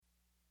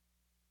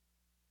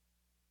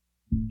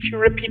If you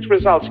repeat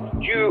results,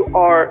 you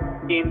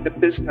are in the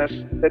business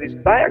that is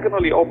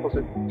diagonally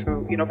opposite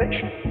to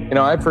innovation.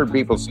 I've heard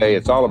people say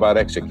it's all about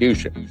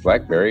execution.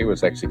 BlackBerry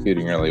was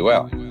executing really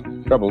well.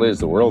 Trouble is,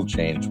 the world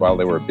changed while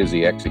they were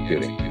busy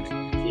executing.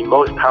 The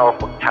most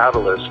powerful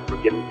catalyst for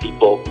getting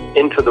people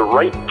into the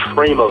right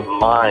frame of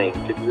mind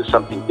to do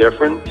something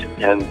different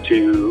and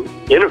to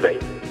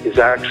innovate is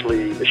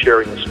actually the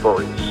sharing of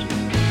stories.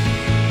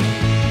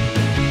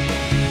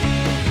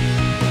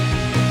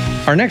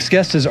 Our next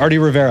guest is Arty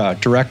Rivera,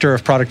 Director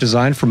of Product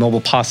Design for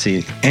Mobile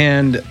Posse.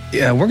 And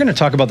we're going to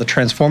talk about the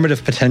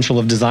transformative potential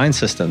of design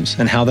systems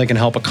and how they can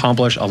help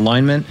accomplish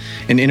alignment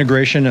and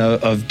integration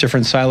of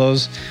different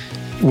silos,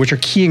 which are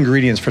key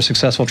ingredients for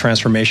successful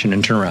transformation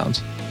and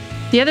turnarounds.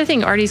 The other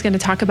thing Arty's going to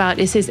talk about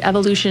is his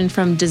evolution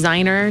from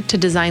designer to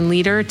design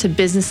leader to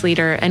business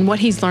leader and what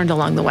he's learned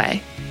along the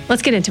way.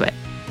 Let's get into it.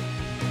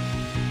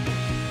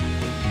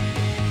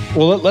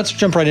 Well, let's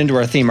jump right into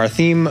our theme. Our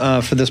theme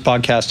for this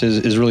podcast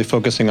is really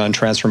focusing on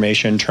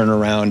transformation,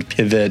 turnaround,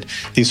 pivot,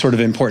 these sort of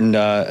important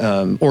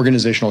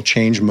organizational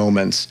change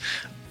moments.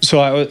 So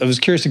I was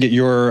curious to get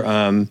your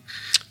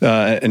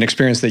an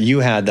experience that you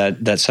had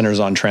that centers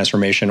on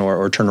transformation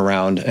or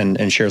turnaround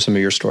and share some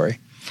of your story.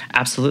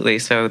 Absolutely.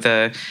 So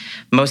the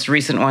most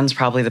recent one's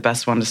probably the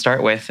best one to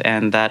start with,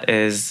 and that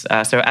is,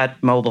 so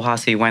at Mobile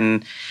Posse,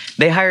 when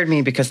they hired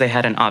me because they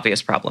had an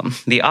obvious problem.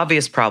 The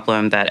obvious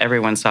problem that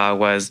everyone saw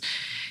was,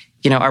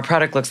 our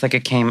product looks like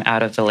it came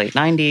out of the late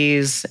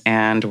 90s,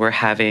 and we're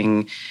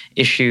having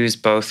issues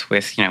both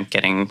with,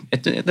 getting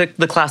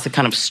the classic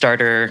kind of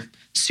starter,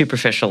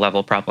 superficial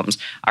level problems.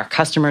 Our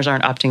customers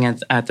aren't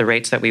opting at the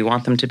rates that we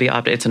want them to be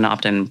opted. It's an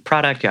opt-in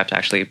product. You have to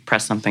actually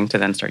press something to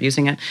then start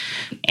using it.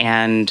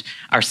 And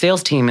our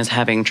sales team is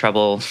having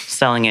trouble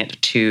selling it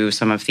to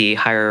some of the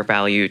higher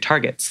value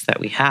targets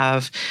that we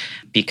have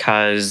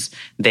because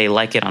they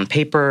like it on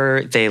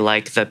paper. They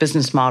like the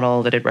business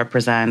model that it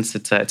represents.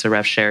 It's a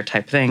rev share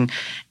type thing.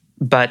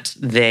 But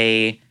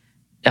they,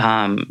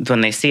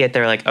 when they see it,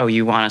 they're like, oh,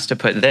 you want us to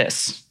put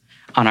this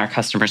on our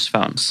customers'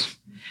 phones?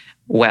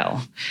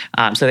 Well,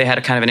 so they had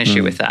a kind of an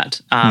issue with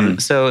that.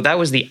 So that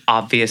was the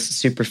obvious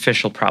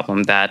superficial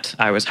problem that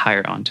I was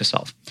hired on to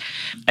solve.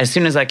 As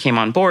soon as I came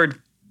on board,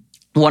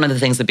 one of the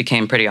things that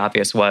became pretty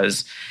obvious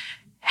was,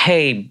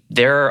 hey,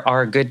 there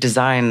are good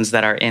designs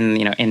that are in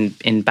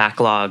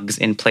backlogs,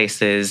 in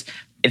places.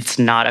 It's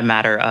not a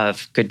matter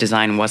of good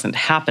design wasn't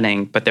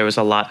happening, but there was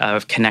a lot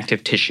of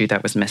connective tissue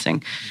that was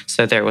missing.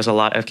 So there was a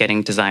lot of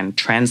getting design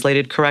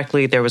translated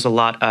correctly. There was a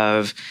lot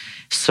of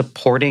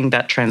supporting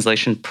that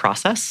translation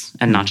process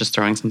and not just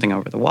throwing something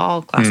over the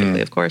wall,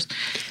 classically, of course.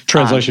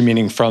 Translation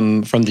meaning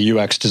from the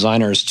UX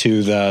designers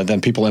to the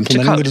people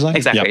implementing the design?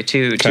 Exactly,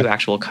 to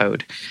actual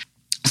code.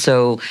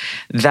 So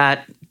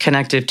that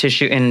connective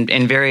tissue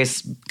in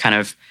various kind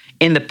of,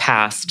 in the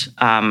past,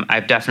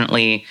 I've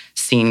definitely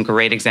seen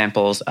great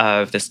examples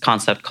of this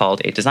concept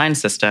called a design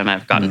system.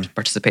 I've gotten to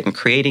participate in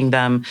creating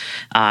them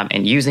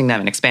and using them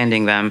and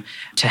expanding them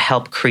to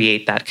help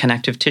create that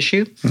connective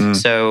tissue.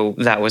 So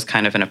that was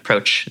kind of an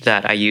approach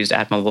that I used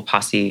at Mobile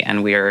Posse,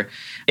 and we're,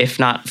 if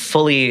not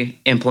fully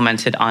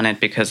implemented on it,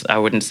 because I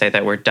wouldn't say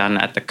that we're done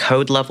at the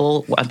code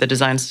level of the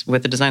designs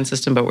with the design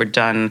system, but we're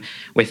done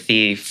with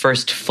the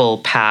first full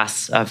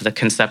pass of the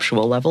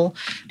conceptual level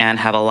and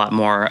have a lot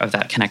more of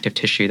that connective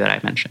tissue that I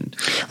mentioned.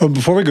 Well,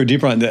 before we go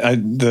deeper on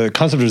the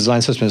concept of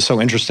design system is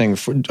so interesting.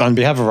 On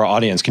behalf of our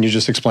audience, can you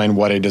just explain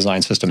what a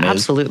design system is?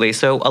 Absolutely.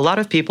 So a lot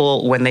of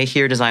people, when they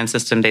hear design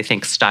system, they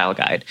think style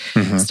guide.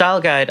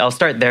 Style guide, I'll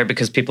start there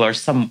because people are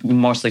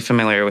mostly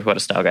familiar with what a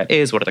style guide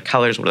is. What are the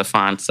colors? What are the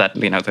fonts? That,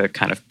 the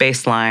kind of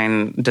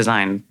baseline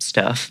design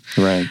stuff.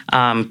 Right.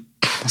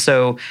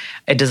 So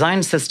a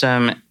design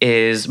system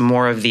is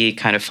more of the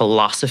kind of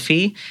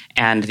philosophy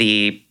and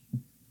the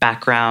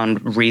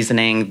background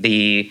reasoning,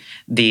 the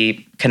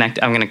connect.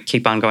 I'm going to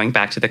keep on going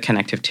back to the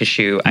connective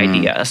tissue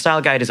idea. A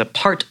style guide is a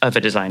part of a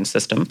design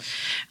system,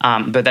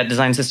 but that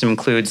design system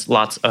includes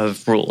lots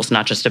of rules,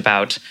 not just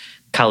about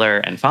color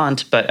and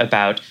font, but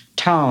about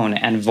tone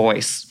and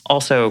voice.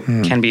 Also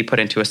can be put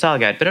into a style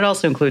guide, but it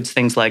also includes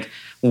things like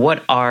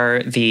what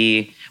are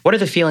the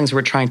feelings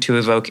we're trying to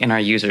evoke in our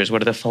users?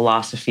 What are the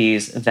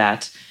philosophies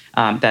that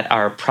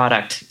our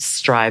product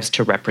strives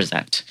to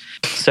represent?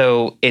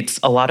 So it's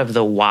a lot of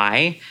the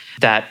why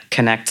that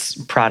connects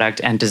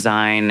product and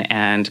design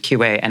and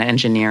QA and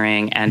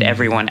engineering and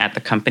everyone at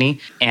the company.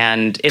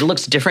 And it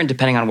looks different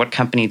depending on what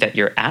company that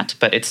you're at,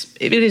 but it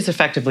is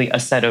effectively a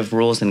set of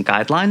rules and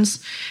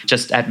guidelines,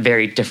 just at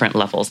very different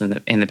levels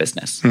in the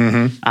business.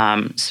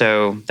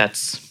 So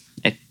that's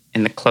it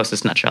in the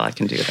closest nutshell I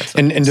can do.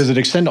 And does it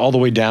extend all the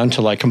way down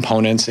to like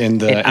components in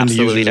the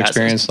user's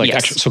experience? Like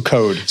so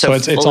code. So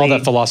it's all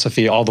that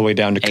philosophy all the way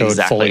down to code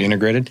fully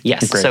integrated?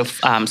 Yes. Great.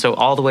 So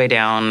all the way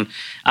down,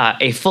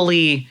 a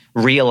fully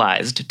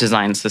realized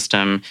design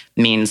system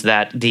means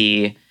that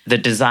the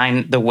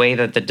way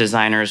that the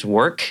designers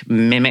work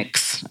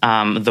mimics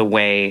the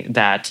way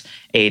that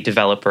a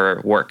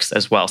developer works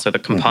as well. So the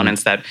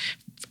components that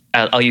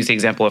I'll use the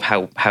example of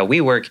how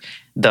we work.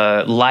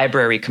 The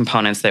library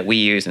components that we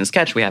use in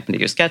Sketch, we happen to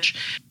use Sketch,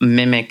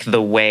 mimic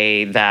the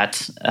way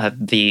that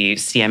the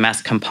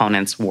CMS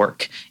components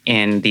work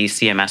in the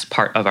CMS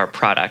part of our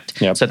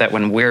product. Yep. So that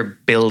when we're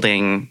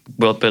building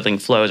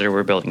flows or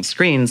we're building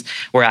screens,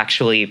 we're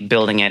actually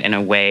building it in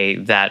a way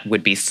that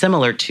would be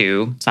similar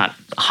to, it's not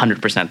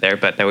 100% there,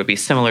 but that would be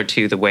similar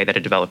to the way that a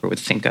developer would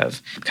think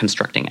of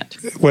constructing it.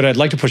 What I'd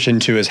like to push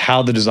into is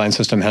how the design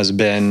system has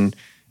been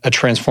a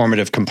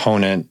transformative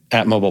component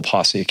at Mobile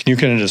Posse. Can you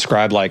kind of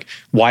describe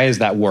why has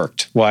that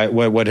worked?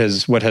 What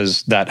has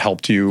that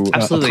helped you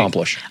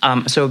accomplish?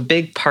 So a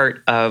big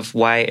part of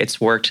why it's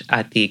worked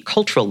at the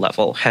cultural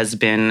level has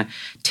been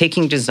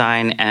taking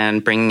design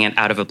and bringing it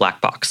out of a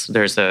black box.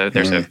 There's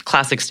a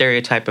classic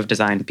stereotype of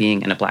design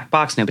being in a black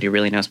box. Nobody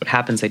really knows what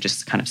happens. They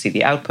just kind of see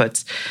the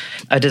outputs.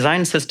 A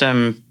design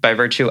system, by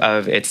virtue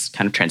of its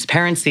kind of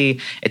transparency,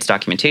 its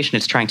documentation,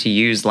 it's trying to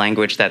use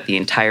language that the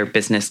entire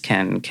business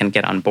can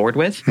get on board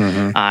with.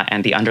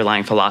 And the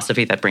underlying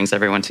philosophy that brings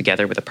everyone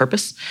together with a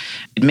purpose.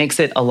 It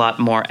makes it a lot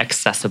more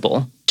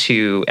accessible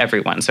to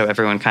everyone. So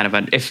everyone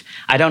if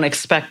I don't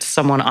expect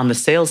someone on the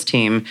sales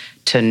team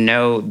to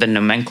know the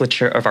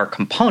nomenclature of our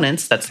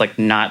components, that's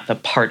not the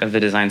part of the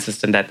design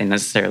system that they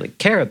necessarily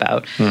care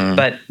about.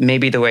 But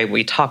maybe the way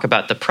we talk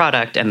about the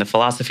product and the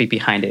philosophy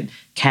behind it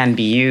can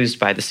be used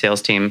by the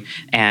sales team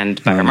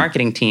and by our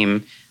marketing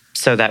team,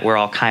 so that we're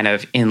all kind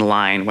of in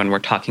line when we're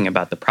talking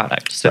about the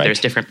product. So there's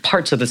different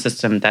parts of the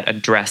system that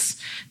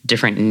address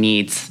different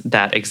needs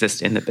that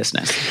exist in the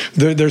business.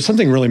 There's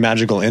something really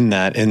magical in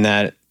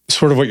that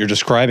sort of what you're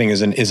describing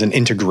is an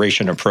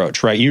integration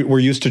approach, right? We're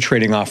used to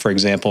trading off, for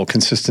example,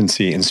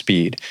 consistency and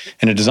speed.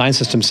 And a design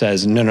system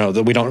says, no,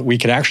 that we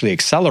can actually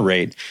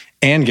accelerate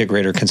and get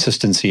greater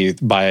consistency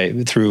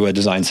through a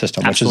design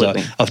system,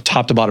 Absolutely. Which is a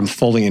top-to-bottom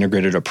fully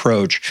integrated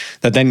approach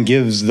that then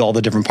gives all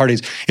the different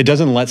parties. It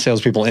doesn't let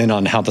salespeople in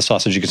on how the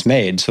sausage gets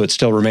made, so it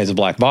still remains a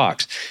black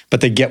box,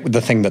 but they get the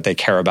thing that they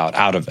care about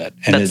out of it,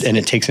 and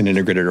it takes an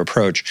integrated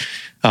approach,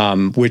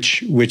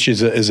 which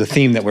is a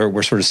theme that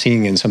we're sort of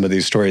seeing in some of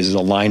these stories, is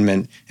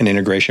alignment and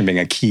integration being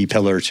a key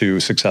pillar to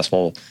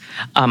successful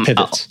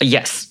pivots.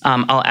 Yes,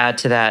 I'll add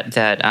to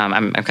that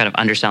I'm kind of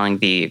underselling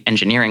the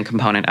engineering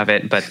component of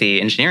it, but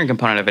the engineering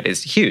component of it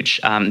is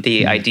huge.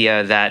 The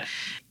idea that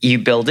you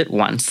build it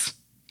once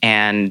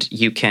and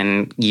you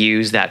can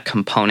use that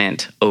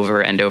component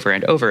over and over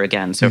and over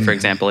again. So, for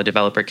example, a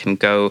developer can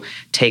go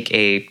take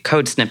a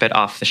code snippet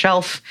off the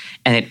shelf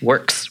and it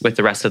works with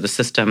the rest of the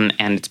system,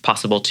 and it's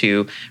possible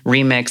to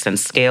remix and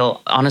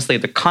scale. Honestly,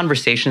 the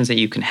conversations that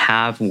you can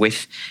have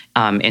with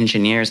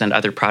engineers and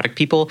other product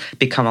people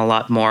become a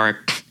lot more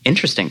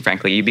interesting,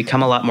 frankly. You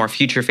become a lot more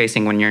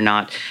future-facing when you're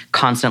not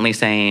constantly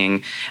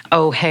saying,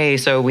 oh, hey,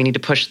 so we need to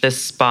push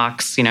this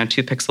box, 2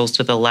 pixels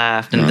to the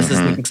left, and this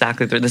isn't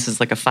exactly, this is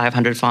like a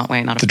 500 font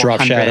weight, not a 400. The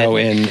drop shadow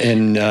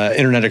in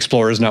Internet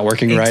Explorer is not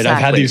working right. I've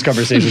had these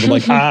conversations. I'm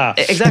like,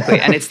 Exactly.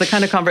 And it's the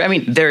kind of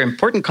they're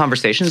important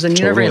conversations, and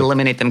you never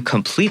eliminate them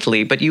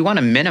completely, but you want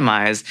to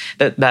minimize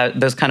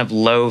those kind of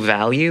low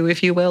value,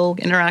 if you will,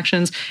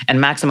 interactions, and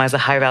maximize the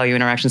high value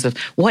interactions of,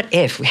 what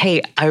if,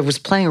 hey, I was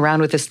playing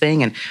around with this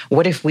thing, and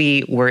what if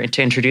we were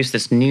to introduce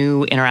this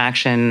new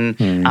interaction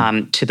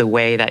to the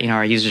way that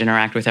our users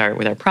interact with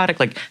our product,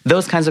 like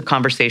those kinds of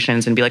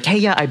conversations, and be like, hey,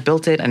 yeah, I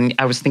built it, and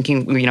I was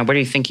thinking, what are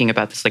you thinking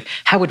about this? Like,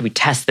 how would we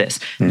test this?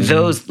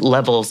 Those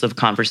levels of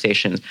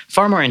conversations,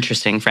 far more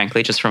interesting,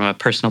 frankly, just from a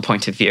personal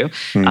point of view,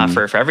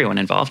 for everyone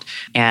involved,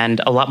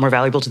 and a lot more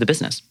valuable to the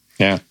business.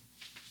 Yeah.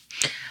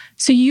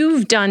 So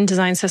you've done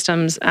design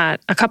systems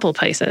at a couple of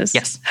places.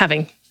 Yes.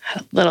 Having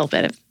a little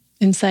bit of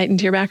insight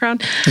into your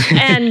background.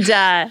 And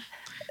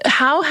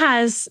how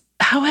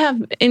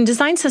have, in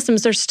design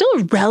systems, there's still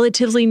a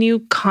relatively new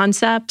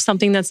concept,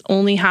 something that's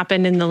only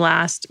happened in the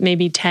last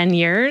maybe 10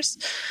 years.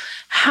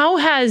 How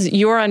has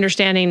your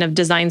understanding of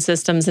design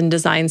systems and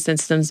design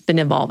systems been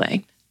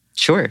evolving?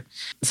 Sure.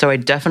 So I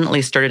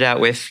definitely started out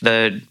with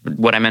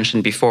what I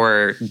mentioned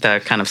before, the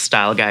kind of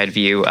style guide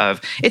view of,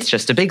 it's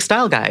just a big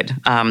style guide,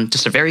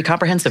 just a very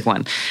comprehensive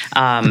one.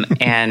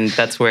 And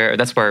that's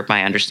where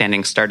my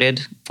understanding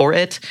started for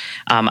it.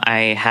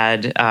 I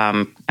had,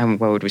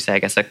 what would we say, I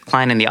guess, a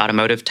client in the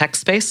automotive tech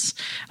space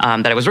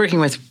that I was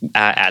working with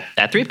at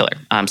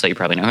 3Pillar. So you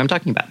probably know who I'm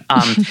talking about.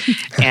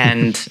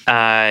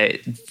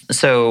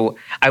 So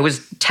I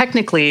was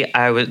technically,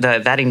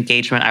 that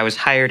engagement, I was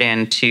hired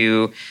in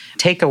to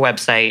take a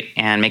website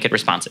and make it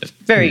responsive.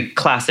 Very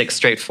classic,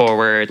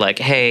 straightforward, like,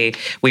 hey,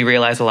 we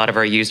realize a lot of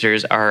our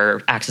users are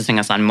accessing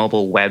us on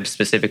mobile web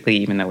specifically,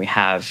 even though we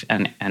have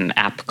an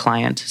app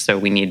client. So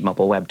we need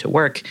mobile web to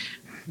work.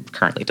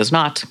 Currently does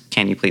not.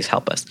 Can you please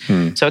help us?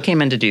 So I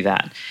came in to do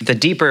that. The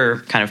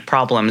deeper kind of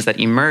problems that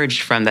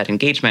emerged from that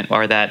engagement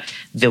are that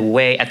the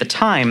way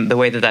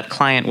that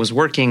client was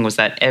working was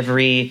that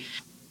every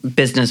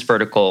business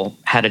vertical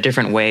had a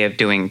different way of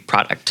doing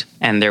product,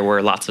 and there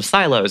were lots of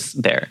silos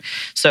there.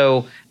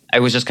 So it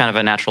was just kind of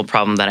a natural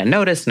problem that I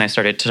noticed, and I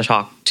started to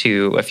talk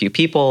to a few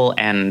people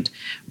and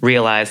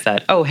realized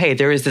that, oh, hey,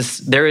 there is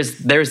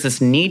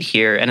this need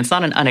here, and it's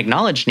not an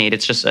unacknowledged need,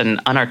 it's just an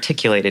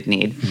unarticulated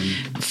need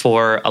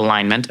for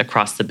alignment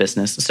across the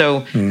business.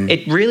 So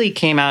it really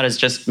came out as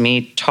just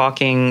me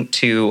talking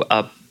to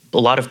a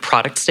lot of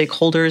product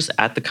stakeholders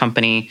at the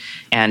company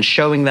and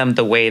showing them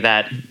the way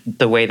that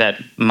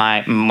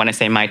when I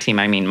say my team,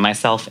 I mean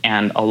myself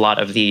and a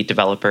lot of the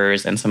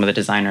developers and some of the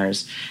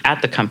designers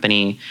at the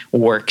company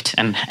worked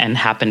and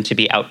happened to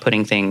be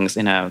outputting things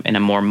in a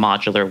more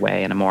modular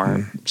way, in a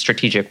more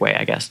strategic way,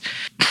 I guess.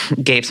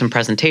 Gave some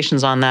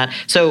presentations on that.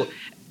 So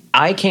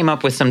I came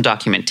up with some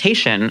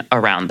documentation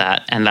around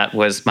that, and that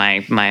was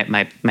my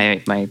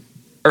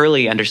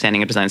early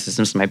understanding of design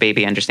systems, my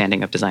baby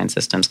understanding of design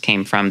systems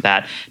came from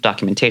that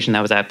documentation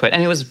that was output,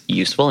 and it was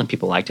useful and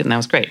people liked it, and that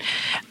was great.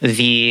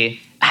 The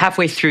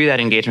halfway through that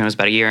engagement, was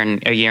about a year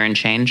and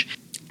change,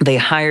 they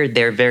hired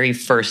their very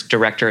first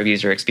director of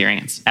user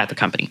experience at the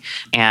company.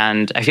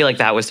 And I feel like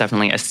that was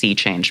definitely a sea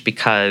change,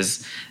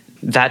 because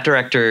that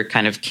director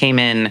kind of came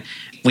in,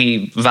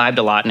 we vibed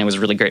a lot, and it was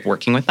really great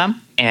working with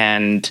them.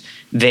 And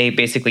they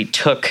basically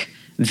took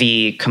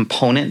the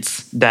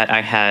components that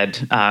I had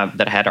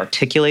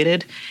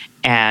articulated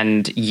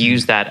and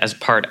use that as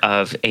part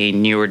of a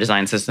newer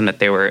design system that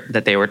they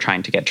were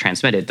trying to get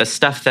transmitted.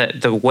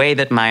 The way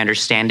that my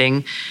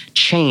understanding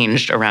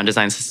changed around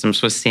design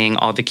systems was seeing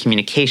all the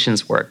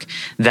communications work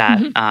that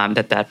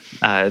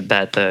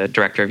that the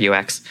director of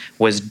UX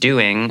was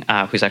doing,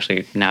 who's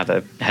actually now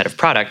the head of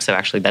product. So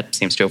actually, that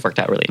seems to have worked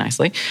out really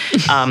nicely.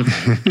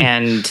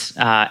 And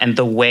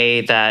the way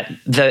that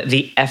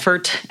the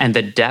effort and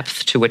the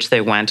depth to which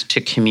they went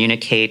to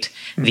communicate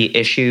the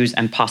issues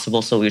and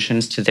possible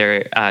solutions to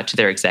their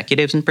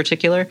executives in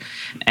particular,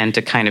 and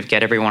to kind of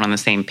get everyone on the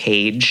same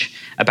page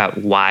about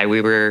why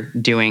we were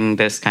doing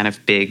this kind of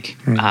big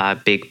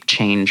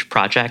change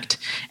project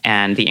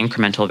and the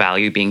incremental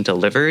value being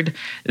delivered,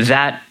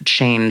 that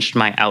changed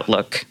my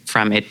outlook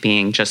from it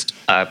being just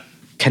a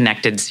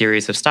connected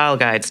series of style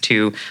guides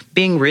to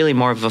being really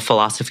more of a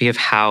philosophy of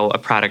how a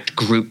product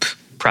group,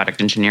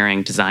 product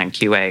engineering, design,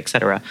 QA, et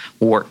cetera,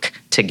 work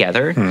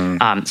together,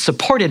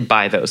 supported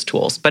by those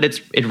tools. But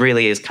it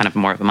really is kind of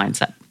more of a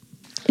mindset.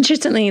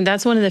 Interestingly,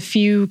 that's one of the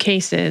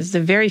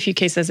very few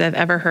cases I've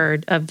ever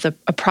heard of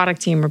a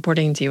product team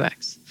reporting to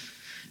UX.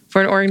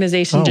 For an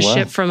organization to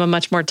shift from a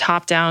much more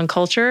top-down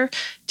culture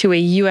to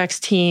a UX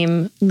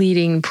team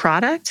leading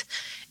product,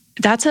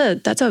 that's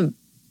a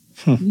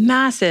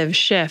massive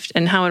shift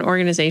in how an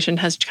organization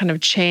has kind of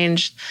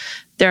changed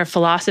their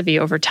philosophy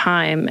over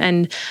time.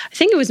 And I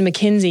think it was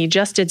McKinsey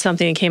just did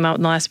something that came out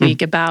in the last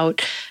week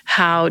about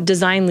how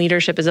design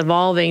leadership is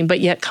evolving, but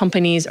yet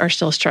companies are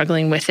still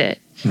struggling with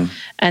it.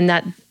 And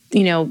that,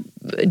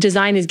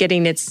 design is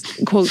getting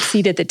its, quote,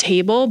 seat at the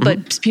table,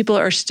 but people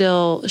are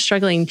still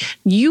struggling.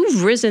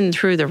 You've risen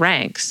through the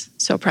ranks.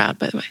 So proud,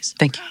 by the way.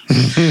 Thank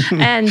you.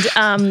 And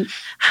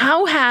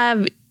how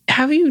have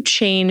you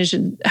changed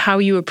how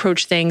you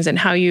approach things and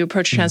how you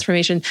approach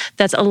transformation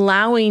that's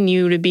allowing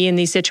you to be in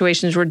these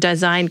situations where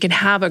design can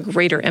have a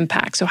greater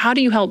impact? So how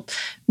do you help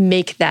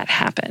make that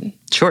happen?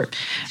 Sure.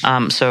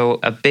 So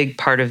a big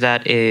part of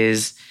that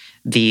is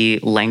the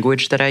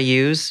language that I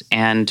use,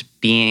 and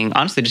being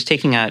honestly just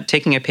taking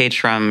a page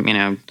from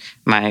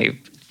my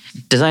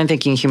design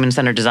thinking,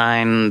 human-centered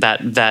design,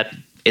 that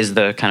is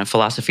the kind of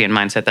philosophy and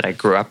mindset that I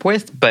grew up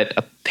with. But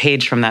a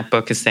page from that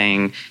book is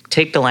saying,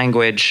 take the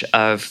language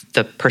of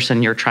the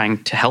person you're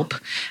trying to help,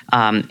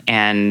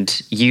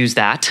 and use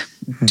that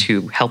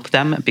to help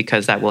them,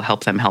 because that will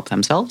help them help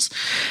themselves.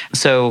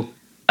 So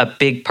a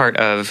big part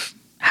of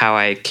how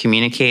I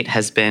communicate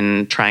has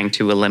been trying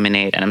to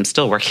eliminate, and I'm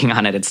still working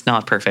on it, it's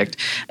not perfect,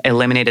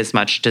 eliminate as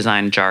much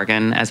design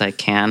jargon as I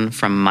can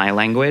from my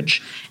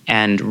language,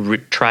 and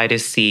try to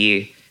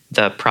see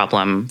the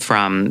problem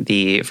from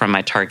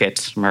my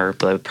target, or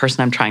the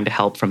person I'm trying to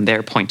help, from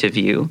their point of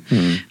view,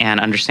 and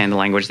understand the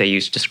language they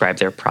use to describe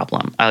their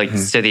problem.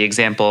 So the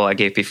example I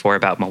gave before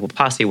about Mobile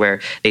Posse,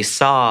 where they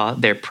saw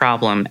their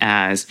problem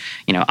as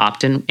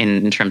opt-in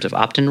in terms of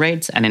opt-in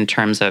rates, and in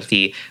terms of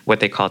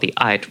what we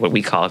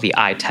call the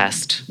eye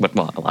test, what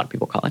a lot of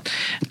people call it,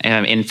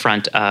 in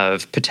front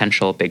of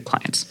potential big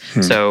clients.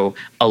 So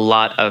a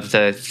lot of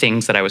the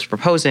things that I was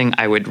proposing,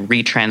 I would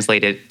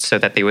retranslate it so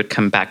that they would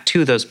come back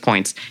to those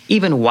points,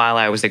 even while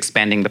I was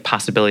expanding the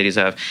possibilities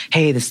of,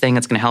 hey, this thing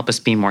that's going to help us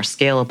be more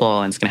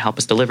scalable, and it's going to help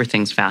us deliver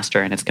things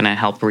faster, and it's going to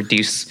help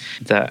reduce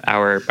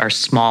our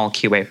small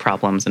QA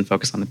problems and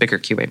focus on the bigger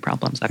QA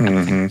problems, that kind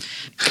of thing.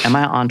 Am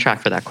I on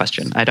track for that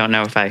question? I don't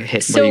know if I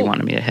hit where you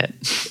wanted me to hit.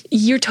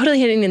 You're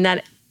totally hitting in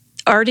that.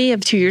 Arty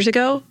of 2 years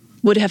ago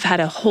would have had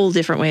a whole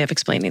different way of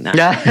explaining that.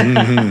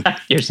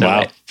 You're so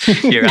right.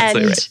 You're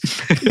absolutely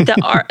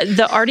right.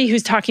 The Arty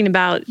who's talking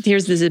about,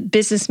 here's the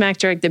business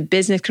metric, the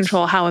business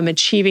control, how I'm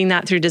achieving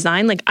that through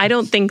design. Like, I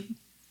don't think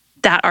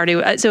that Arty.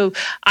 So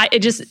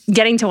just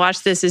getting to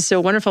watch this is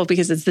so wonderful,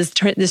 because it's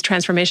this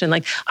transformation.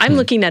 Like, I'm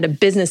looking at a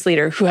business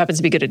leader who happens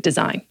to be good at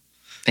design.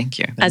 Thank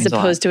you. As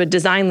opposed to a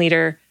design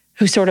leader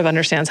who sort of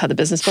understands how the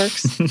business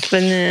works.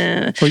 But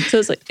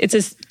so it's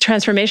this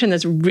transformation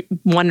that's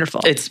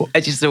wonderful. It's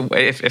just,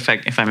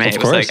 if I may,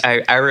 it was like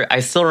I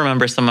still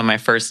remember some of my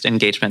first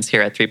engagements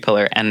here at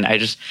 3Pillar, and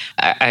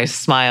I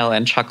smile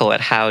and chuckle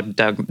at how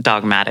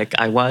dogmatic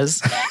I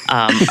was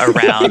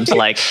around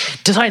like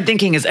design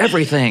thinking is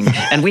everything,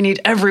 and we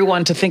need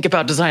everyone to think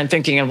about design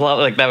thinking and blah.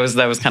 Like that was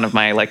kind of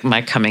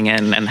my coming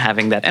in and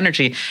having that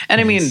energy. And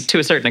I mean, to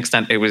a certain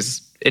extent, it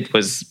was.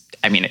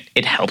 I mean,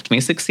 it helped me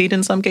succeed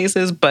in some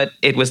cases, but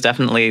it was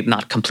definitely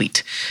not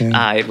complete.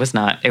 Yeah. It was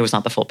not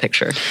the full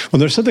picture. Well,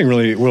 there's something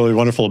really, really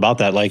wonderful about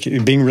that. Like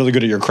being really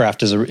good at your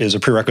craft is a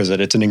prerequisite.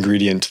 It's an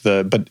ingredient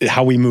but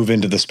how we move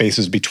into the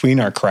spaces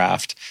between our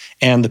craft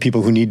and the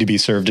people who need to be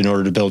served in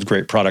order to build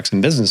great products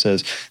and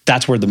businesses,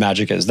 that's where the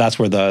magic is. That's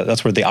where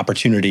the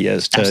opportunity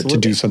is to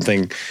do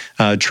something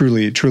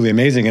truly, truly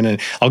amazing. And then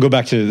I'll go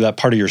back to that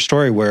part of your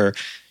story where,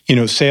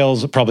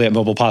 sales probably at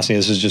Mobile Posse,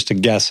 this is just a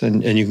guess,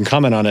 and you can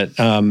comment on it,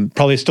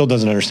 probably still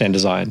doesn't understand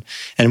design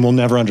and will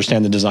never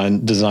understand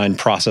the design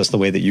process the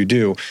way that you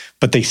do,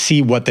 but they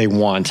see what they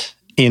want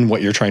in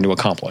what you're trying to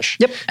accomplish.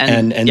 Yep.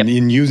 And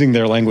in using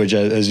their language,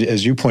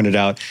 as you pointed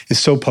out, is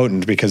so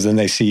potent because then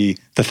they see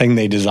the thing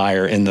they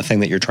desire in the thing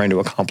that you're trying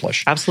to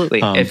accomplish. Absolutely.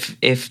 If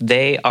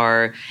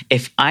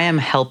I am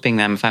helping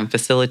them, if I'm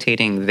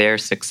facilitating their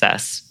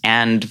success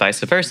and vice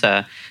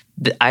versa,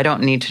 I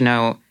don't need to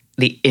know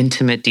the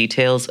intimate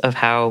details of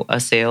how a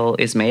sale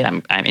is made.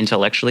 I'm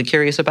intellectually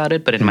curious about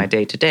it, but in my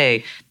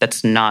day-to-day,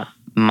 that's not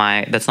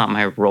my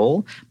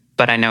role.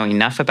 But I know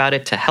enough about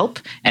it to help.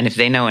 And if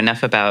they know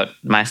enough about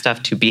my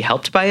stuff to be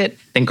helped by it,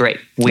 then great.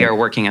 We are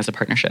working as a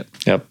partnership.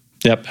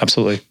 Yep,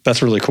 absolutely.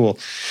 That's really cool.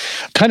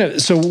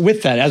 So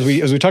with that, as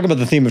we talk about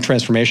the theme of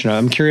transformation,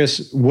 I'm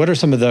curious, what are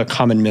some of the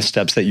common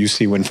missteps that you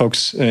see when folks,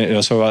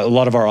 so a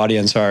lot of our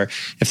audience are,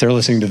 if they're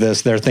listening to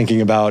this, they're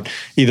thinking about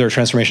either a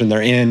transformation they're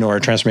in or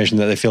a transformation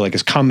that they feel like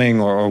is coming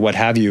or what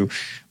have you.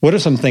 What are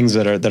some things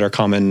that are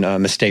common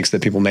mistakes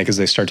that people make as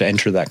they start to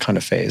enter that kind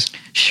of phase?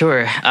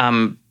 Sure.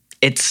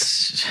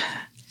 It's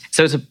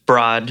a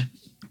broad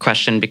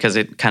question because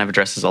it kind of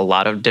addresses a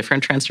lot of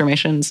different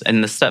transformations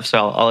and the stuff.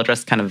 So I'll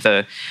address kind of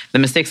the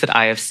mistakes that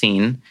I have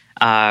seen.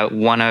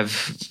 One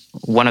of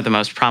the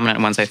most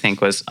prominent ones I think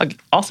was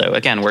also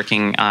again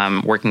working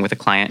with a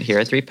client here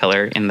at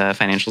 3Pillar in the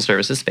financial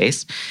services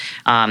space,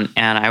 and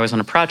I was on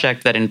a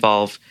project that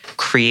involved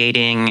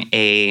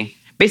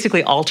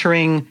basically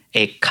altering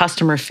a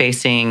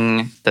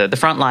customer-facing the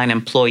frontline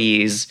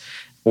employees'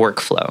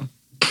 workflow.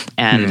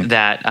 And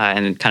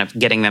and kind of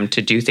getting them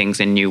to do things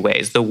in new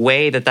ways. The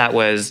way that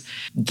was,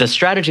 the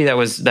strategy that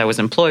was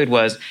employed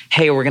was,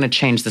 hey, we're going to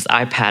change this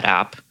iPad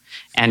app,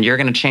 and you're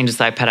going to change this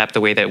iPad app the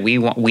way that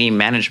we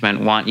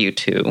management want you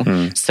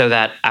to, so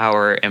that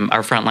our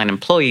frontline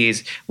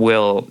employees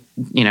will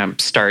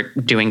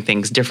start doing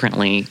things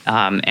differently,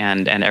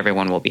 and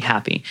everyone will be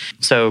happy.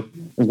 So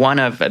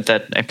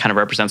that kind of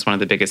represents one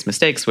of the biggest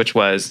mistakes, which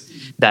was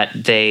that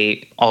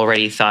they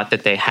already thought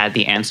that they had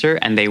the answer,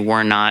 and they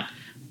were not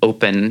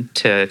open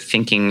to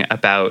thinking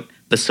about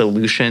the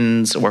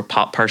solutions or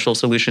partial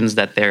solutions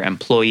that their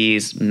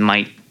employees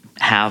might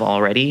have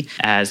already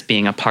as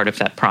being a part of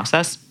that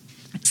process.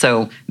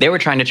 So they were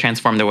trying to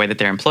transform the way that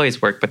their employees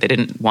work, but they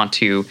didn't want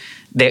to,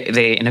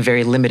 they in a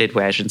very limited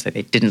way, I shouldn't say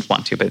they didn't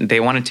want to, but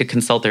they wanted to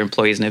consult their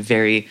employees in a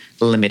very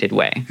limited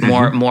way,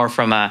 more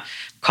from a,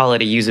 call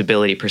it a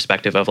usability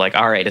perspective of like,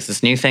 all right, is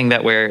this new thing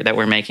that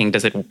we're making? Do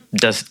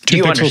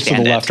you understand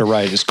to the it? left or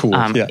right is cool.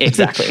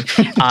 Exactly.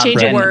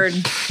 Change a word.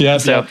 Yeah.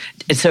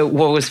 So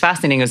what was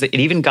fascinating is that it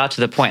even got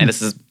to the point, and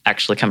this is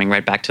actually coming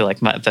right back to like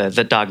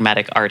the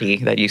dogmatic Arty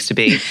that used to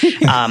be,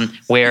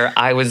 where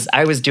I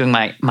was doing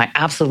my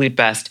absolute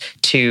best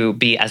to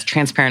be as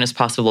transparent as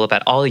possible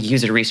about all the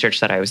user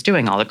research that I was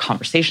doing, all the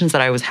conversations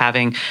that I was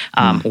having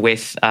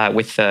with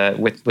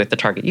the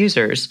target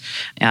users,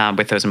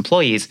 with those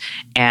employees,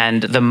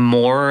 and the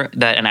more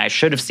that, and I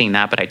should have seen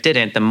that, but I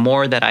didn't. The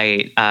more that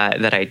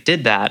I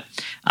did that,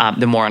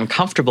 the more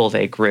uncomfortable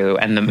they grew,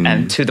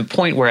 and to the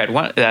point where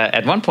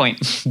at one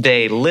point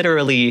they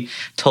literally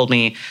told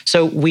me,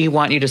 "So we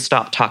want you to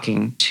stop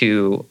talking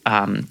to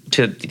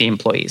the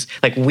employees.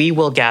 Like we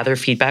will gather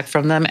feedback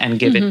from them and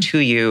give it to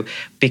you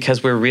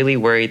because we're really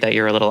worried that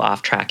you're a little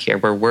off track here.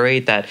 We're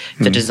worried that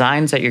the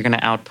designs that you're going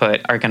to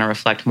output are going to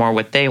reflect more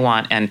what they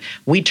want, and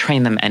we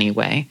train them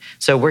anyway.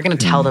 So we're going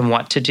to tell them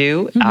what to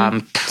do.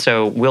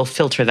 So we'll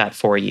filter that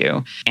for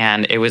you."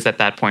 And it was at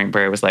that point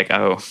where it was like,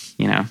 oh,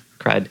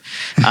 crud.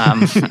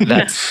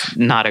 That's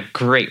not a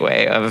great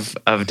way of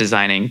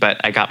designing, but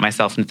I got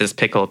myself into this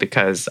pickle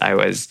because I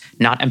was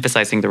not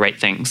emphasizing the right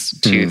things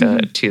to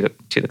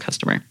the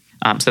customer.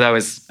 So that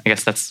was, I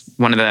guess that's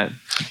one of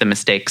the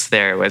mistakes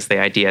there, was the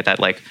idea that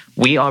like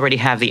we already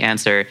have the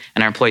answer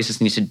and our employees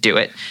just need to do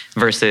it,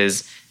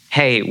 versus,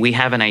 hey, we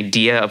have an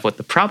idea of what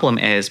the problem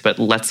is, but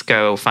let's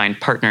go find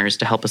partners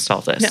to help us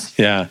solve this.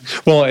 Yeah.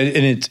 Well,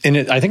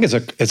 and I think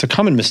it's a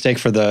common mistake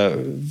for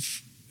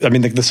I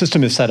mean, the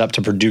system is set up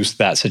to produce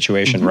that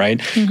situation,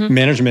 right?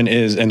 Management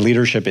is and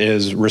leadership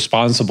is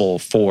responsible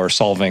for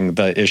solving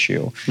the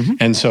issue.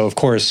 And so, of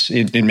course,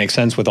 it makes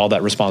sense with all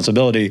that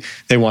responsibility.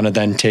 They want to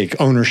then take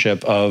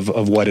ownership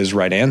of what is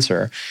right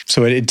answer.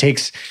 So it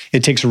takes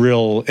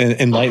real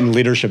enlightened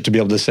leadership to be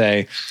able to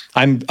say,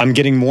 I'm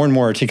getting more and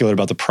more articulate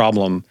about the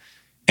problem,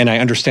 and I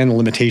understand the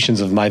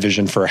limitations of my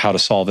vision for how to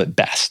solve it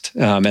best.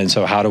 And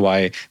so how do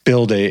I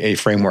build a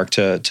framework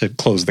to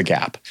close the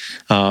gap?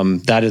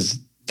 That's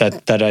a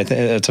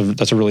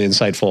really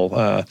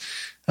insightful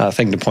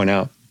thing to point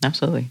out.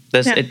 Absolutely.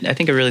 I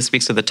think it really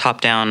speaks to the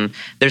top down.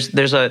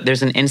 There's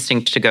an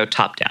instinct to go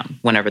top down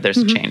whenever there's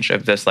a change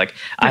of this, like,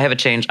 I have a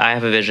change, I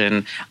have a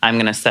vision, I'm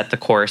going to set the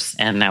course,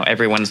 and now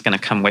everyone's going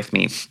to come with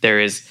me. There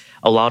is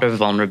a lot of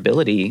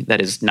vulnerability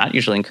that is not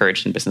usually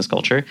encouraged in business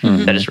culture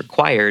that is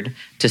required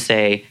to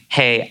say,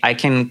 hey, I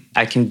can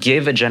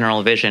give a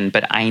general vision,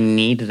 but I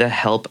need the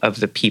help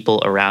of the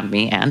people around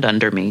me and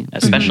under me,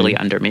 especially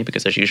under me,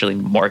 because there's usually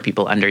more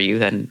people under you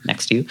than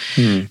next to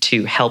you,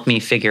 to help me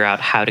figure out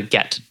how to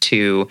get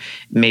to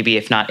maybe,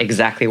 if not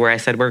exactly where I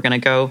said we're going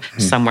to go,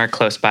 somewhere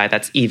close by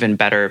that's even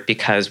better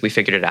because we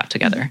figured it out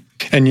together.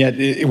 And yet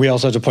we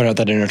also have to point out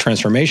that in a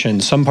transformation,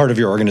 some part of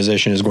your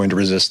organization is going to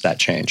resist that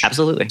change.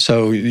 Absolutely.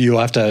 So you'll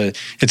have to,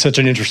 it's such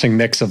an interesting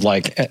mix of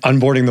like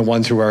onboarding the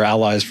ones who are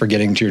allies for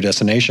getting to your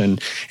destination,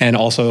 and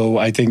also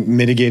I think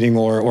mitigating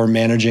or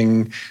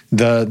managing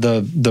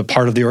the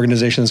part of the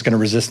organization that's going to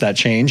resist that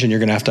change, and you're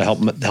going to have to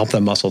help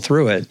them muscle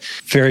through it.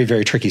 Very,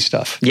 very tricky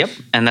stuff. Yep.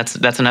 And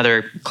that's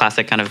another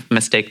classic kind of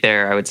mistake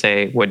there, I would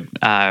say,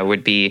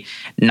 would be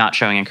not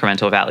showing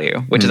incremental value,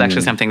 which is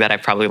actually something that I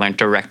probably learned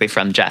directly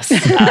from Jess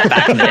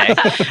back in the day.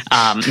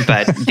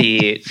 But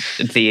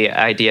the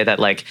idea that,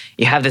 like,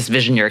 you have this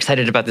vision, you're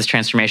excited about this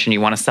transformation,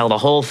 you want to sell the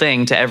whole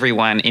thing to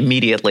everyone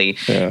immediately,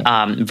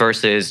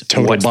 versus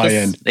total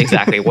buy-in.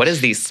 Exactly. What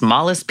is the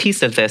smallest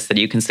piece of this that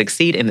you can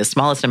succeed in the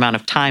smallest amount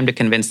of time to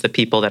convince the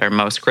people that are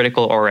most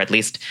critical, or at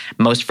least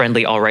most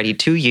friendly already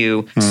to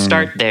you?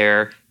 Start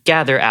there,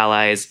 gather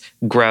allies,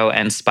 grow,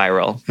 and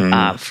spiral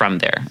from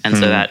there. And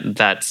so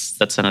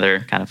that's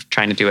another kind of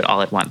trying to do it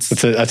all at once.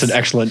 That's an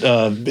excellent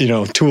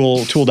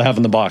tool to have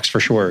in the box for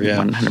sure. Yeah,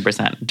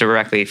 100%,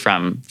 directly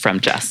from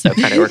Jess. So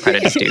credit where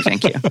credit is due.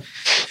 Thank you.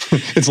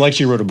 It's like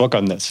she wrote a book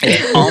on this.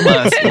 It's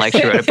almost like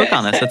she wrote a book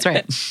on this. That's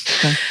right.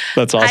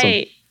 That's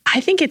awesome. I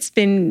think it's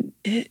been,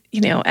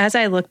 as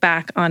I look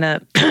back on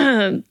a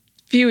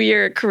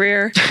few-year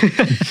career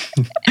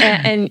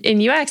and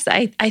in UX,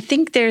 I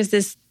think there's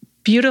this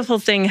beautiful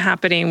thing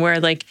happening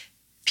where, like,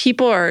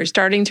 people are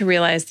starting to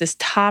realize this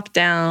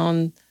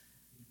top-down,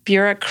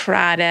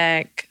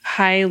 bureaucratic,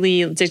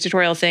 highly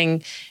dictatorial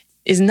thing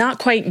is not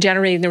quite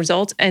generating the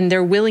results, and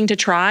they're willing to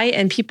try,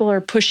 and people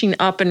are pushing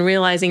up and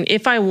realizing,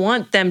 if I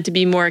want them to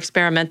be more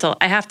experimental,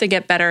 I have to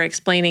get better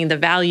explaining the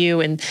value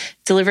and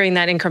delivering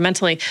that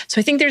incrementally. So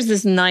I think there's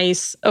this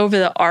nice, over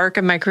the arc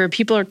of my career,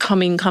 people are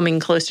coming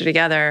closer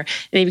together,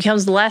 and it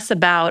becomes less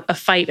about a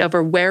fight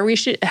over where we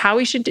should, how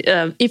we should,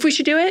 if we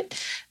should do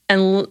it,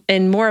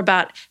 and more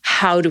about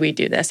how do we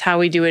do this? How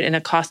we do it in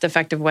a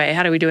cost-effective way?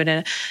 How do we do it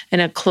in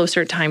a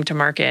closer time to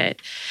market?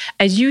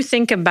 As you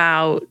think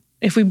about,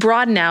 if we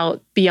broaden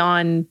out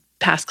beyond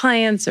past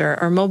clients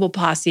or Mobile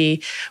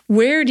Posse,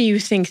 where do you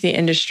think the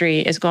industry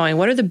is going?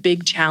 What are the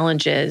big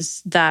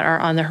challenges that are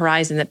on the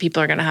horizon that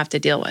people are going to have to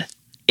deal with?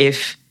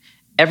 If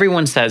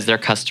everyone says they're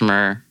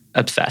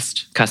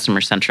customer-obsessed,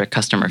 customer-centric,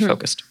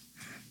 customer-focused,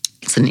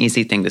 it's an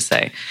easy thing to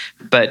say.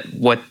 But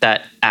what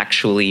that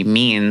actually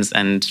means,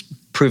 and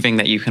proving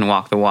that you can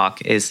walk the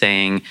walk, is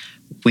saying,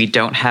 we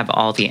don't have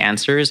all the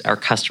answers. Our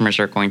customers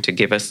are going to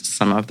give us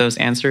some of those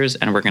answers,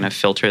 and we're going to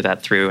filter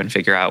that through and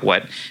figure out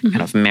what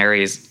kind of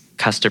marries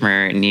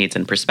customer needs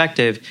and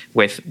perspective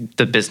with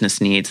the business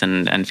needs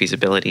and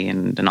feasibility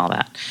and all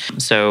that.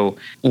 So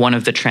one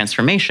of the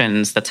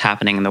transformations that's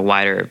happening in the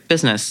wider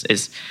business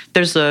is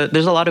there's a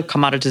lot of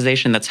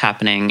commoditization that's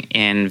happening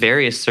in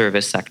various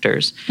service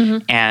sectors.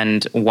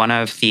 And one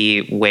of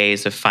the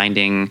ways of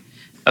finding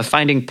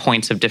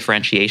points of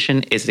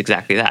differentiation is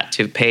exactly that,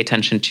 to pay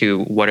attention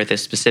to what are the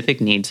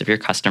specific needs of your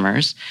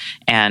customers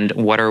and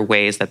what are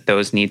ways that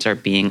those needs are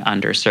being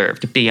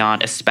underserved,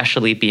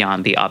 especially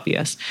beyond the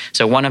obvious.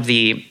 So one of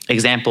the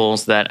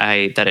examples that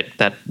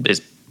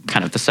is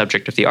kind of the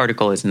subject of the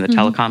article is in the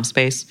telecom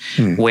space,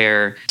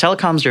 where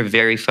telecoms are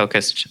very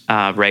focused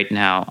right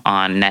now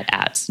on net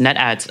ads. Net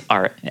ads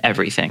are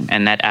everything,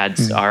 and net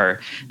ads are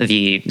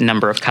the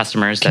number of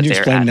customers that they're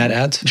explain net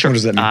ads? Sure. What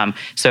does that mean?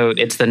 So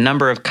it's the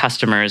number of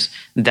customers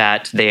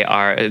that they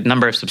are,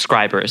 number of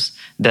subscribers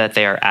that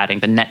they are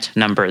adding, the net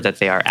number that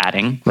they are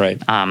adding.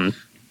 Right.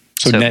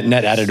 So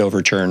net added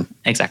over churn.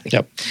 Exactly.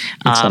 Yep.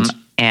 Makes sense.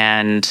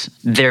 And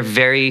they're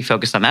very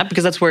focused on that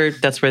because that's where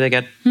they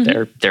get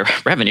their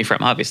revenue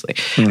from, obviously.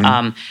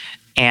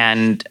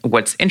 And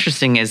what's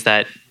interesting is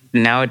that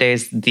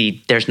nowadays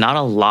there's not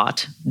a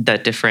lot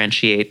that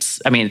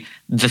differentiates. I mean,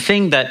 the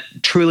thing that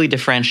truly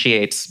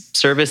differentiates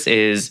service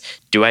is,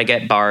 do I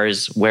get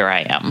bars where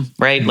I am,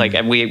 right? Like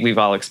we've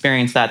all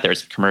experienced that.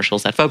 There's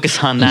commercials that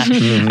focus on that,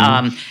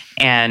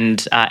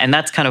 and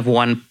that's kind of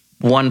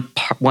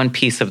one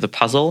piece of the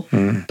puzzle.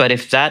 But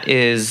if that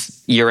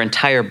is your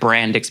entire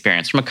brand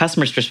experience, from a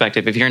customer's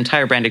perspective, if your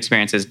entire brand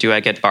experience is, do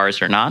I get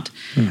bars or not?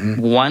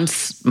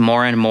 Once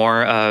more and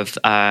more of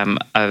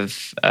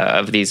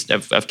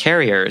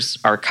carriers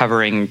are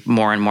covering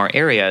more and more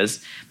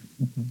areas,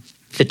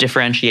 the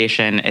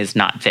differentiation is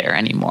not there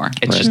anymore.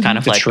 It's just kind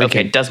of like,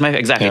 okay, does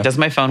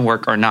my phone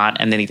work or not?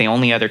 And then the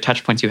only other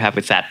touch points you have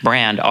with that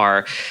brand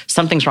are,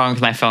 something's wrong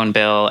with my phone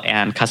bill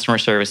and customer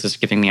service is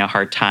giving me a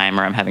hard time,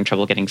 or I'm having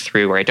trouble getting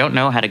through, or I don't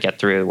know how to get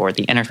through, or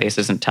the interface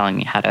isn't telling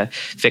me how to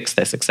fix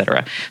this, et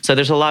cetera. So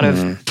there's a lot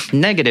of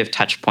negative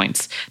touch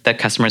points that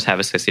customers have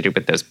associated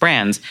with those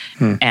brands.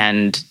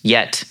 And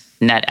yet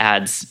net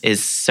ads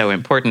is so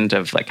important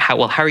of like, how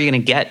are you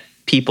going to get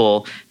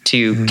people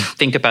to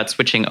think about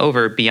switching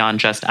over beyond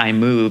just, I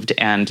moved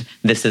and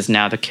this is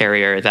now the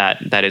carrier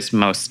that is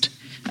most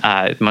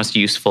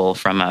useful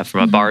from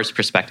a bar's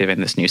perspective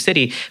in this new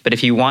city. But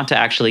if you want to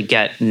actually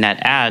get net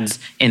ads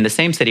in the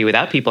same city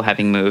without people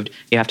having moved,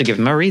 you have to give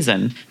them a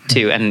reason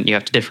to, and you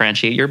have to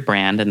differentiate your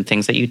brand and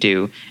things that you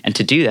do. And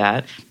to do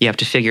that, you have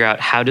to figure out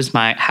how do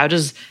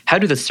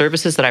the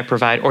services that I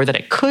provide or that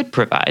I could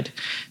provide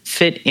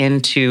fit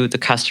into the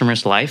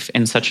customer's life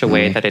in such a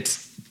way that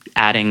it's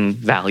adding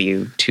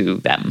value to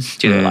them,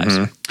 to their lives.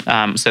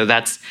 So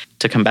that's,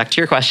 to come back to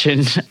your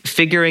question,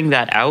 figuring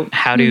that out,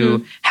 how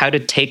to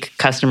take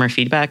customer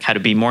feedback, how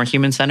to be more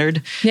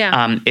human-centered,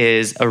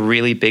 is a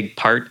really big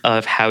part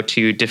of how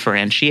to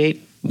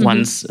differentiate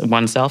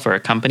oneself or a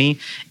company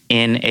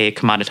in a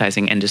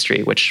commoditizing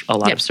industry, which a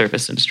lot of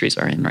service industries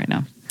are in right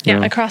now.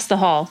 Yeah, across the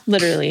hall,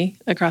 literally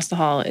across the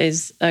hall,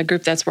 is a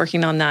group that's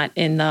working on that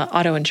in the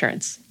auto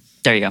insurance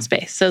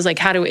space. So it's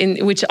like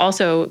which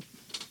also,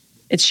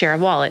 it's share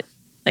of wallet.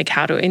 Like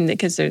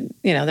because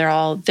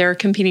they're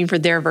competing for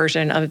their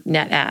version of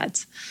net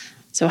ads.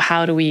 So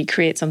how do we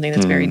create something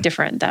that's very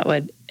different that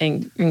would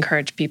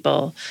encourage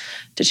people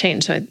to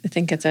change? So I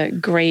think it's a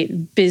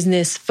great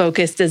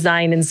business-focused,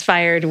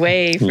 design-inspired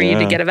way for you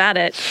to get about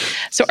it.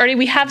 So Arty,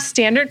 we have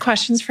standard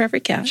questions for every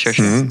guest.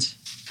 Sure.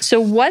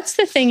 So what's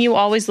the thing you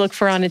always look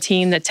for on a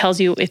team that tells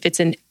you if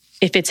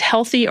it's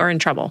healthy or in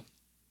trouble?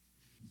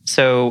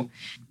 So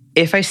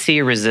if I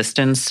see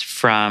resistance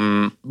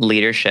from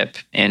leadership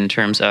in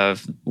terms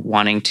of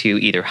wanting to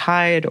either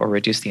hide or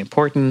reduce the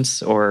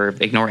importance or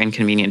ignore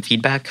inconvenient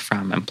feedback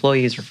from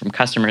employees or from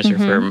customers or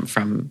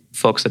from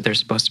folks that they're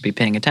supposed to be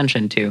paying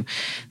attention to,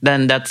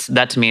 then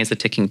that to me is a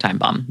ticking time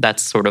bomb.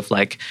 That's sort of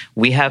like,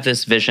 we have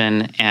this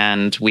vision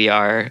and we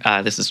are,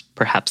 this is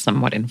perhaps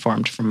somewhat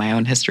informed from my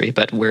own history,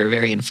 but we're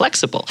very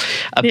inflexible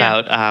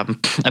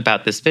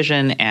about this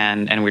vision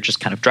and we're just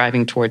kind of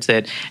driving towards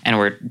it, and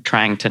we're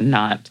trying to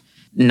not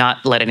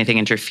let anything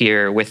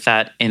interfere with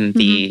that in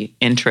the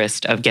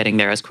interest of getting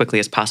there as quickly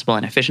as possible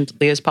and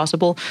efficiently as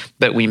possible.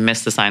 But we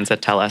miss the signs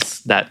that tell us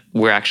that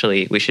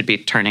we should be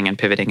turning and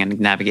pivoting and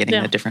navigating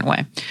in a different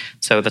way.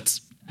 So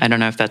I don't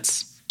know if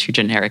that's too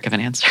generic of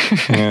an answer.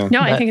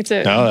 I think it's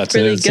a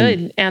really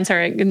good answer.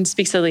 It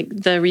speaks to like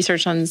the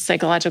research on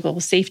psychological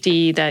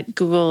safety that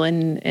Google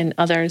and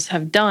others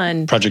have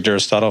done. Project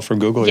Aristotle for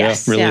Google,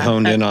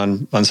 honed in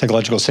on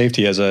psychological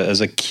safety as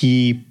a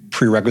key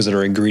prerequisite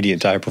or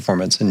ingredient to high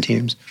performance in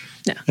teams.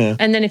 Yeah.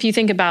 And then if you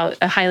think about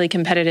a highly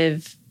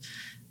competitive,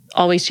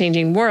 always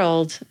changing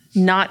world,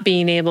 not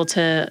being able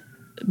to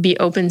be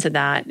open to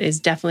that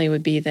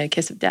would be the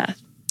kiss of death.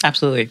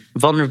 Absolutely.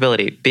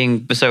 Vulnerability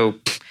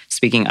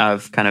speaking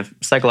of kind of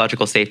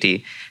psychological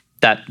safety,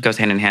 that goes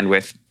hand in hand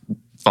with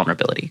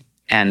vulnerability.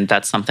 And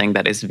that's something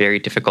that is very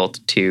difficult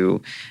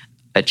to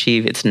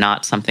achieve. It's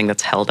not something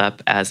that's held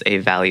up as a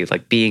value.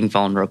 Like being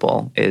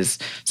vulnerable is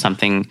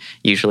something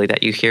usually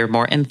that you hear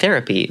more in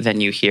therapy than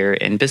you hear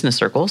in business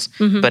circles.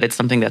 But it's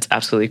something that's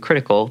absolutely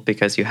critical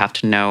because you have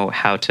to know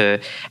how to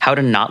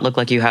not look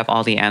like you have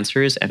all the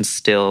answers and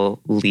still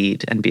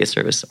lead and be a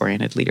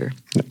service-oriented leader.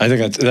 I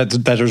think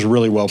that is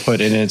really well put.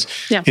 And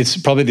it's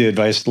probably the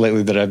advice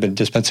lately that I've been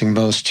dispensing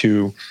most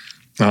to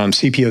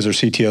CPOs or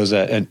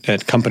CTOs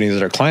at companies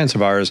that are clients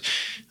of ours,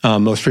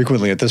 most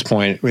frequently at this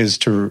point, is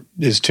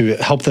to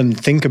help them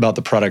think about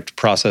the product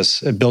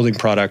process, building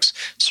products,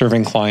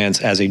 serving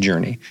clients as a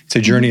journey. It's a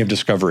journey of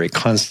discovery,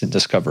 constant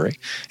discovery.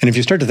 And if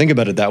you start to think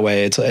about it that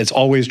way, it's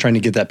always trying to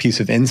get that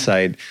piece of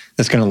insight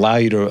that's going to allow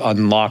you to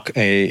unlock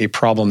a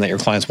problem that your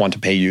clients want to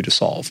pay you to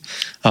solve.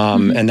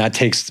 And that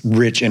takes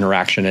rich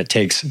interaction. It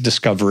takes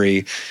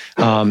discovery.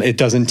 It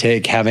doesn't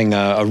take having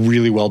a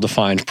really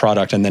well-defined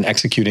product and then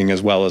executing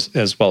as well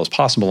as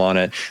possible on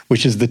it,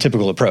 which is the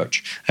typical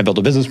approach. I build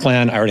a business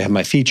plan. I already have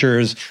my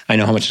features. I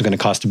know how much it's going to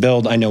cost to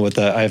build. I know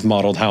I've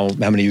modeled how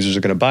many users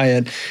are going to buy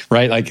it,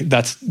 right? Like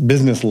that's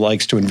business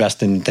likes to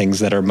invest in things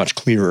that are much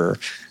clearer.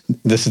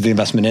 This is the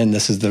investment in,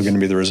 this is going to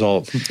be the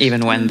result.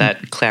 Even when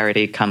that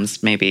clarity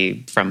comes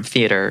maybe from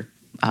theater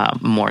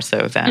more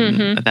so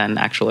than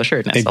actual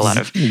assuredness. A lot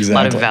of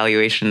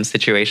valuation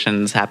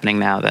situations happening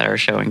now that are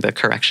showing the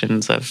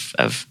corrections of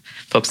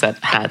folks that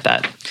had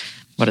that,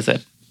 what is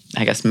it?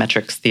 I guess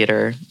metrics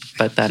theater,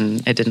 but then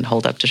it didn't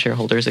hold up to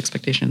shareholders'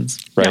 expectations.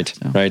 Right,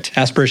 right.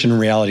 Aspiration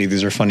and reality;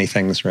 these are funny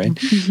things, right?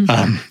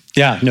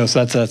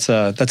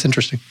 So that's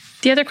interesting.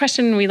 The other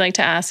question we like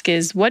to ask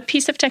is, what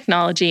piece of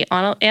technology,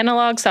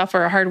 analog,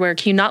 software, or hardware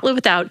can you not live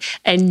without,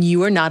 and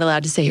you are not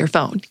allowed to say your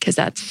phone, because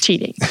that's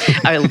cheating?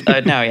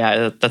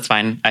 That's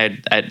fine.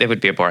 It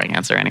would be a boring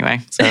answer anyway.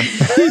 So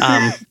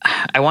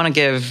I want to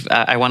give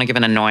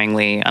an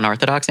annoyingly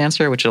unorthodox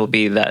answer, which will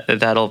be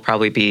that'll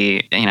probably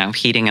be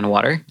heating and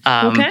water.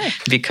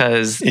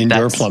 Because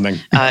indoor plumbing,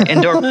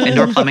 indoor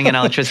plumbing and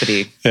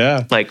electricity.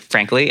 Yeah. Like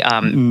frankly,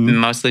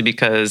 mostly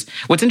because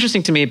what's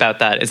interesting to me about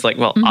that is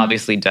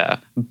obviously duh,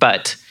 but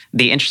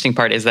the interesting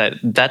part is that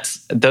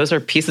those are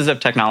pieces of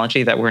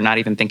technology that we're not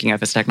even thinking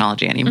of as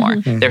technology anymore.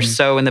 They're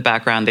so in the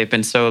background. They've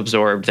been so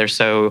absorbed. They're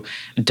so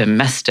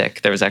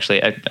domestic. There was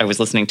actually, I was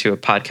listening to a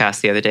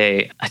podcast the other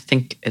day. I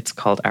think it's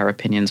called Our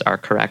Opinions Are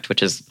Correct,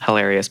 which is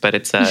hilarious, but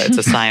it's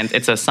a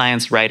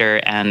science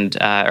writer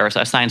or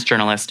a science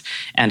journalist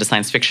and a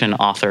science fiction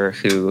author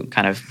who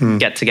kind of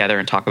get together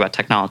and talk about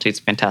technology. It's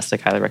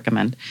fantastic. Highly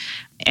recommend.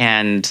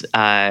 And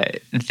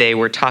they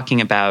were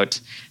talking about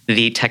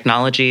the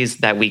technologies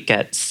that we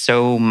get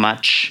so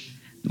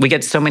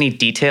many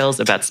details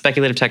about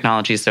speculative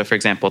technologies. So, for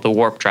example, the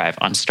warp drive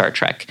on Star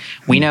Trek.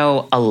 We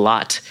know a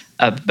lot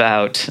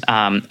about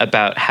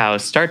how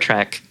Star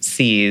Trek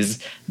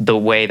sees the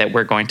way that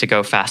we're going to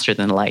go faster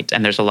than light.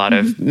 And there's a lot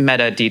of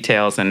meta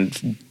details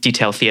and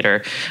detail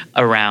theater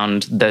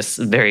around this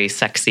very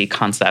sexy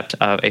concept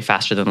of a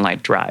faster than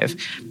light drive.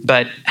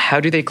 But how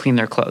do they clean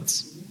their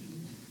clothes?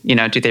 Do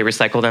they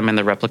recycle them in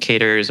the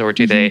replicators, or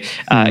do they,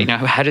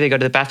 how do they go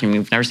to the bathroom?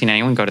 We've never seen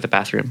anyone go to the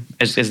bathroom.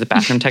 Is the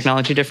bathroom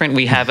technology different?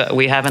 We have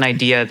an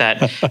idea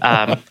that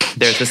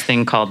there's this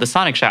thing called the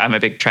sonic shower. I'm a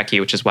big Trekkie,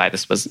 which is why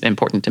this was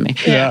important to me.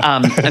 Yeah.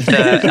 I'm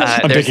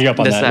picking up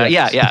on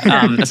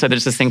that. So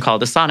there's this thing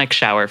called the sonic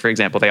shower, for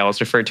example. They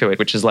always refer to it,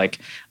 which is like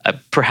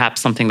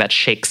perhaps something that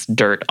shakes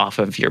dirt off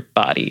of your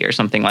body or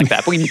something like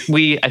that.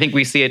 I think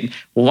we see it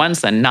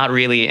once and not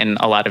really in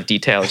a lot of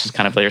detail. It's just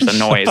kind of there's a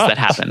noise that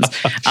happens.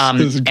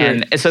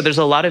 And so there's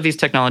a lot of these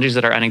technologies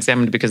that are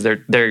unexamined because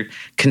they're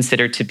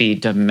considered to be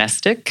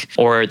domestic,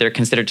 or they're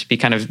considered to be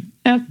kind of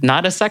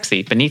not as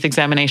sexy, beneath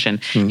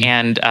examination.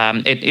 And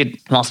I'm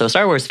also a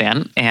Star Wars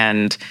fan.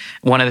 And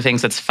one of the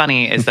things that's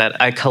funny is that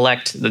I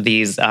collect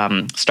these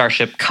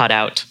Starship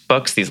cutout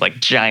books, these like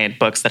giant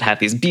books that have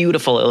these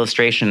beautiful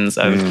illustrations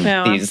of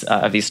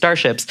these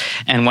starships.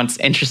 And what's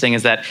interesting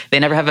is that they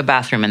never have a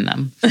bathroom in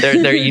them.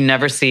 You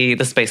never see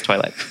the space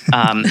toilet.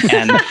 And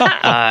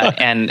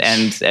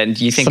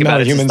you think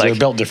about it. Humans are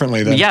built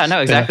differently then. Yeah,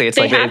 no, exactly. It's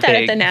like have that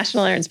at the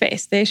National Air and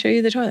Space. They show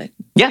you the toilet.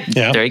 Yeah,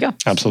 there you go.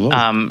 Absolutely.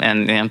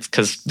 And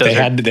because they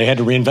had to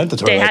reinvent the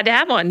toilet. They had to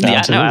have one.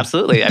 Yeah, no,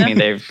 absolutely. I mean,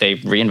 they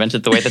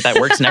reinvented the way that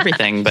works and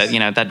everything, but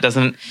that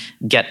doesn't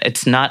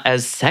it's not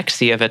as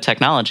sexy of a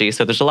technology.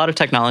 So there's a lot of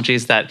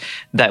technologies that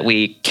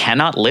we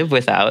cannot live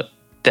without,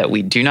 that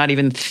we do not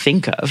even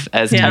think of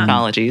as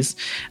technologies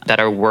that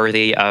are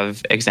worthy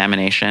of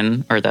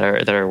examination, or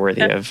that are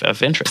worthy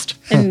of interest.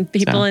 And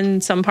people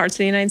in some parts of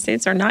the United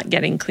States are not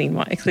getting clean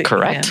water.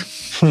 Correct.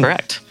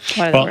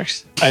 Well,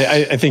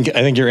 I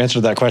think your answer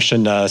to that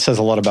question says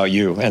a lot about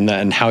you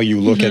and how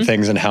you look at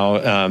things, and how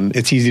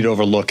it's easy to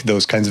overlook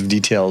those kinds of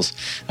details.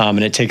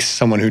 And it takes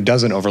someone who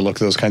doesn't overlook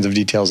those kinds of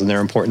details and their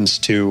importance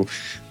to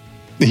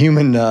the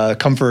human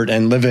comfort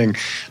and living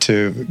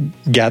to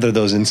gather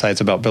those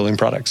insights about building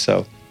products.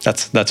 So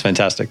that's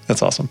fantastic.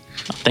 That's awesome.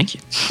 Well, thank you.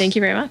 Thank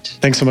you very much.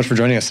 Thanks so much for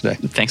joining us today.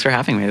 Thanks for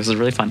having me. This was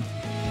really fun.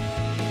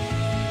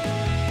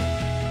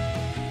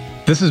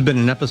 This has been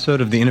an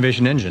episode of The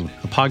Innovation Engine,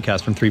 a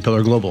podcast from 3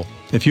 Pillar Global.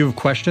 If you have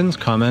questions,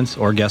 comments,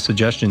 or guest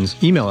suggestions,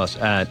 email us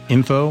at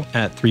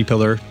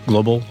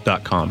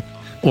info@3pillarglobal.com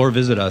or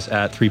visit us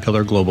at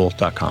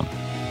 3pillarglobal.com.